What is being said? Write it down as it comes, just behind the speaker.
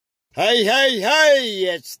Hey, hey,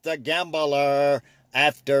 hey, it's the Gambler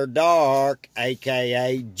After Dark,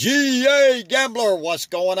 a.k.a. G.A. Gambler. What's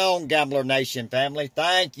going on, Gambler Nation family?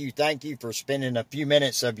 Thank you for spending a few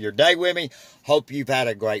minutes of your day with me. Hope you've had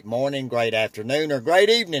a great morning, great afternoon, or great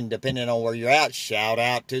evening, depending on where you're at. Shout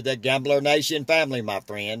out to the Gambler Nation family, my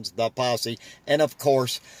friends, the posse, and of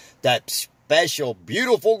course, that special,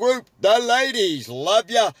 beautiful group, the ladies. Love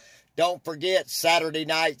ya. Don't forget, Saturday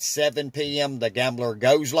night, 7 p.m., the Gambler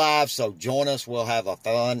goes live, so join us. We'll have a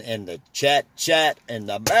fun in the chat, and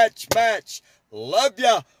the match. Love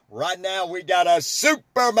ya. Right now, we got a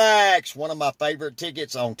Supermax, one of my favorite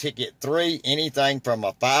tickets on ticket 3. Anything from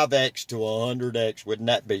a 5X to a 100X. Wouldn't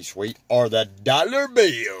that be sweet? Or the dollar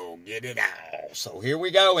bill. Get it all. So here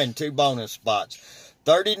we go in 2 bonus spots.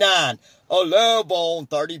 39, 11,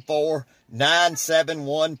 34, 9, 7,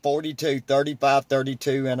 1, 42, 35,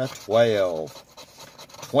 32, and a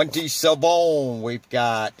 12. 27, we've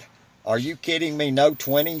got, are you kidding me? No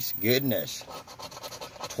 20s? Goodness.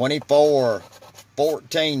 24,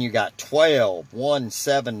 14, you got 12, 1,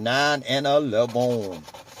 7, 9, and 11.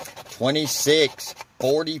 26,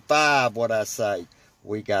 45, what I say?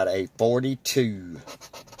 We got a 42.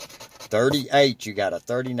 38, you got a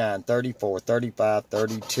 39, 34, 35,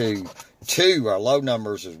 32. 2, our low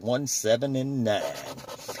numbers is 1, 7, and 9.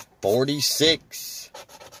 46.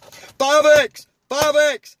 5X,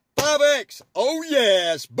 5X, 5X. Oh,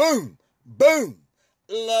 yes. Boom, boom.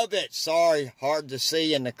 Love it. Sorry, hard to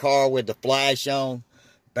see in the car with the flash on.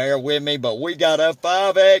 Bear with me, but we got a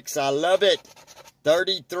 5X. I love it.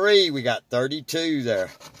 33, we got 32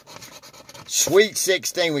 there. Sweet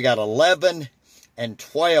 16, we got 11 and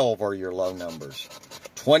 12 are your low numbers.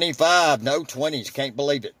 25, no 20s, can't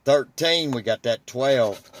believe it. 13, we got that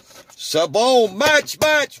 12. So boom, match,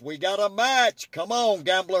 we got a match. Come on,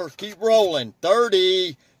 Gambler, keep rolling.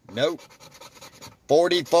 30, nope.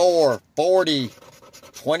 44, 40,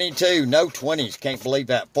 22, no 20s, can't believe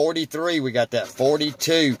that. 43, we got that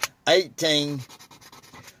 42. 18,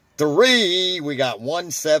 3, we got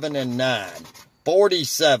 1, 7, and 9.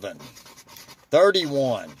 47,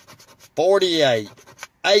 31, 48,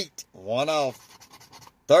 8, 1 off.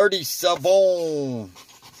 37,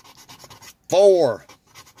 4,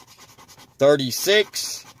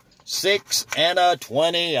 36, 6, and a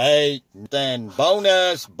 28. Then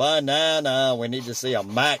bonus banana. We need to see a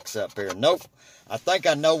max up here. Nope. I think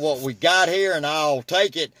I know what we got here, and I'll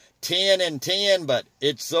take it. 10 and 10, but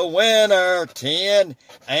it's a winner. 10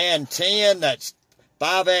 and 10. That's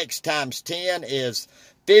 5X times 10 is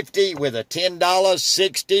 50 with a $10,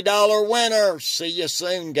 $60 winner. See you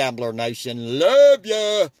soon, Gambler Nation. Love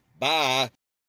ya. Bye.